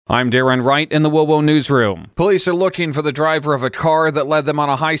I'm Darren Wright in the WOWO newsroom. Police are looking for the driver of a car that led them on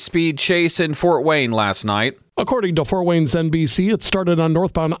a high-speed chase in Fort Wayne last night. According to Fort Wayne's NBC, it started on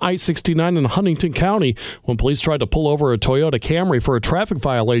northbound I-69 in Huntington County when police tried to pull over a Toyota Camry for a traffic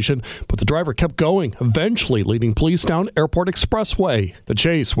violation, but the driver kept going, eventually leading police down Airport Expressway. The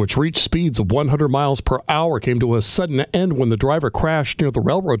chase, which reached speeds of 100 miles per hour, came to a sudden end when the driver crashed near the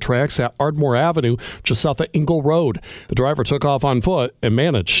railroad tracks at Ardmore Avenue, just south of Ingle Road. The driver took off on foot and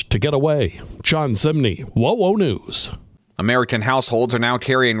managed to get away. John Zimney, WOWO News. American households are now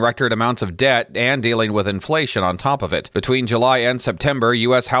carrying record amounts of debt and dealing with inflation on top of it. Between July and September,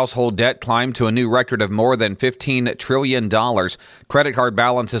 U.S. household debt climbed to a new record of more than $15 trillion. Credit card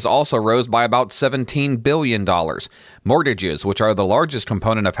balances also rose by about $17 billion. Mortgages, which are the largest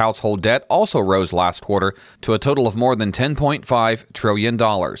component of household debt, also rose last quarter to a total of more than $10.5 trillion.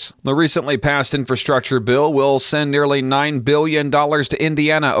 The recently passed infrastructure bill will send nearly $9 billion to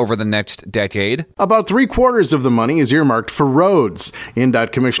Indiana over the next decade. About 3/4 of the money is earmarked for roads.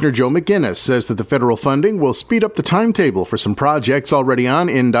 INDOT Commissioner Joe McGinnis says that the federal funding will speed up the timetable for some projects already on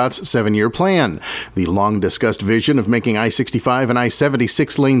INDOT's 7-year plan. The long-discussed vision of making I-65 and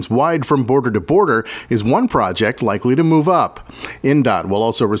I-76 lanes wide from border to border is one project likely to move up. INDOT will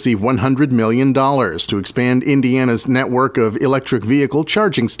also receive $100 million to expand Indiana's network of electric vehicle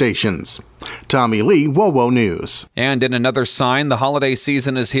charging stations. Tommy Lee, WOWO News. And in another sign, the holiday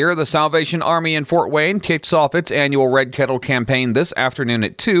season is here. The Salvation Army in Fort Wayne kicks off its annual Red Kettle campaign this afternoon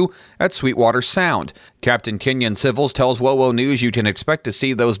at 2 at Sweetwater Sound. Captain Kenyon Civils tells WOWO News you can expect to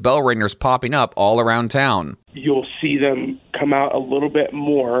see those bell ringers popping up all around town. You'll see them come out a little bit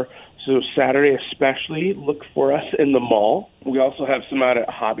more. So Saturday especially, look for us in the mall. We also have some out at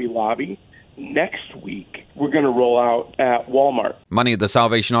Hobby Lobby. Next week, we're going to roll out at Walmart. Money the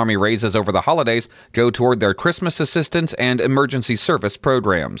Salvation Army raises over the holidays go toward their Christmas assistance and emergency service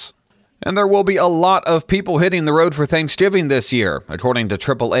programs. And there will be a lot of people hitting the road for Thanksgiving this year. According to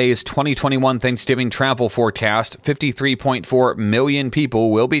AAA's 2021 Thanksgiving travel forecast, 53.4 million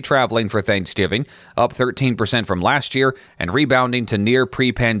people will be traveling for Thanksgiving, up 13% from last year and rebounding to near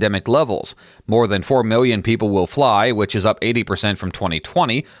pre-pandemic levels. More than 4 million people will fly, which is up 80% from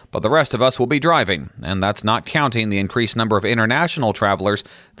 2020, but the rest of us will be driving, and that's not counting the increased number of international travelers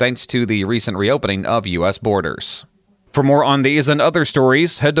thanks to the recent reopening of U.S. borders. For more on these and other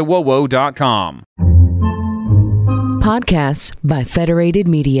stories, head to WOWO.com. Podcasts by Federated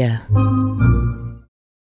Media.